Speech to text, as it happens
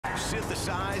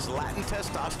synthesized Latin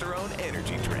testosterone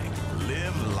energy drink.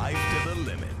 Live life to the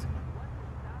limit.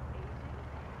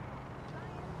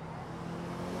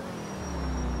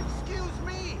 Excuse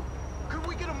me. Could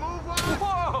we get a move on?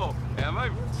 Whoa!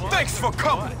 Thanks for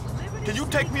coming. Can you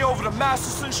take me over to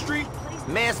Masterson Street?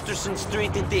 Masterson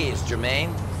Street it is,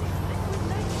 Jermaine.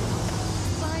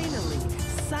 Finally,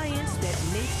 science that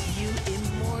makes you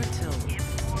immortal.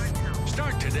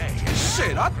 Start today.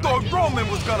 Shit, I thought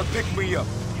Roman was gonna pick me up.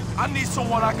 I need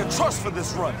someone I can trust for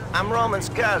this run. I'm Roman's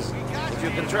cousin. If you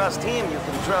can trust him, you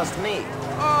can trust me.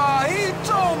 He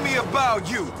told me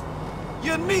about you.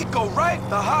 You're Nico, right?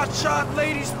 The hotshot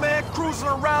ladies man cruising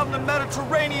around the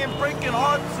Mediterranean breaking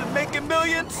hearts and making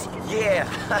millions? Yeah,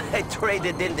 I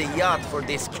traded in the yacht for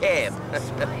this cab.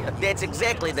 That's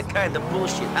exactly the kind of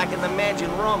bullshit I can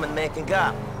imagine Roman making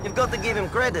up. You've got to give him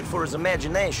credit for his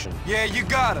imagination. Yeah, you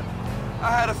got it. I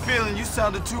had a feeling you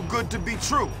sounded too good to be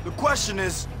true. The question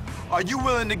is, are you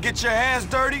willing to get your hands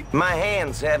dirty? My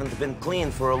hands haven't been clean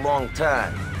for a long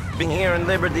time. Being here in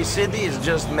Liberty City is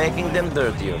just making them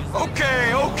dirtier.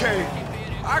 Okay.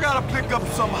 I gotta pick up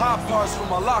some hot parts from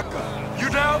my locker. You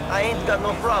down? I ain't got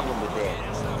no problem with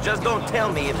that. Just don't tell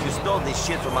me if you stole this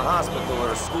shit from a hospital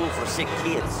or a school for sick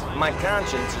kids. My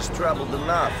conscience is troubled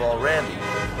enough already.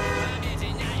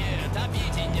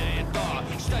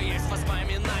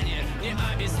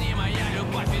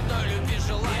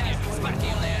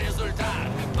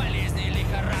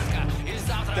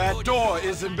 That door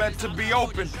isn't meant to be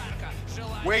open.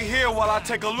 Wait here while I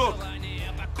take a look.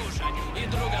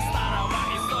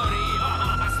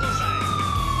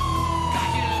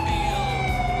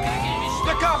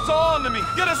 The cops are on to me.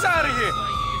 Get us out of here.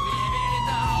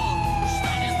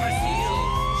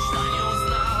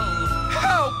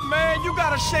 Help, man. You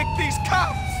gotta shake these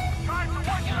cops.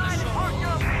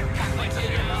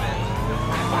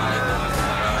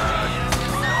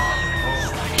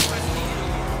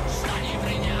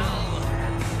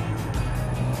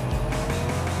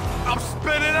 I'm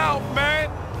spinning out, man.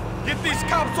 Get these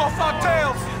cops off our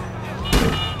tails.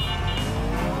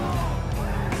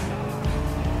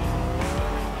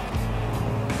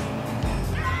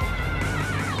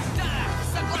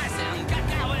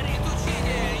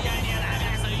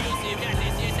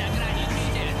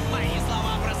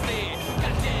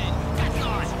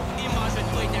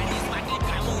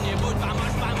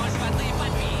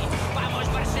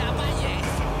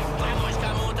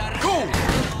 Cool.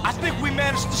 I think we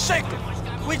managed to shake them.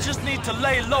 We just need to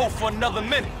lay low for another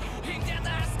minute.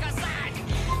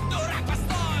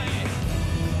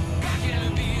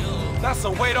 That's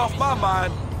a weight off my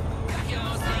mind.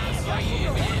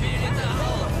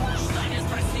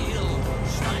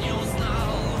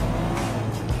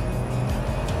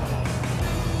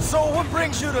 So what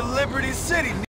brings you to Liberty City?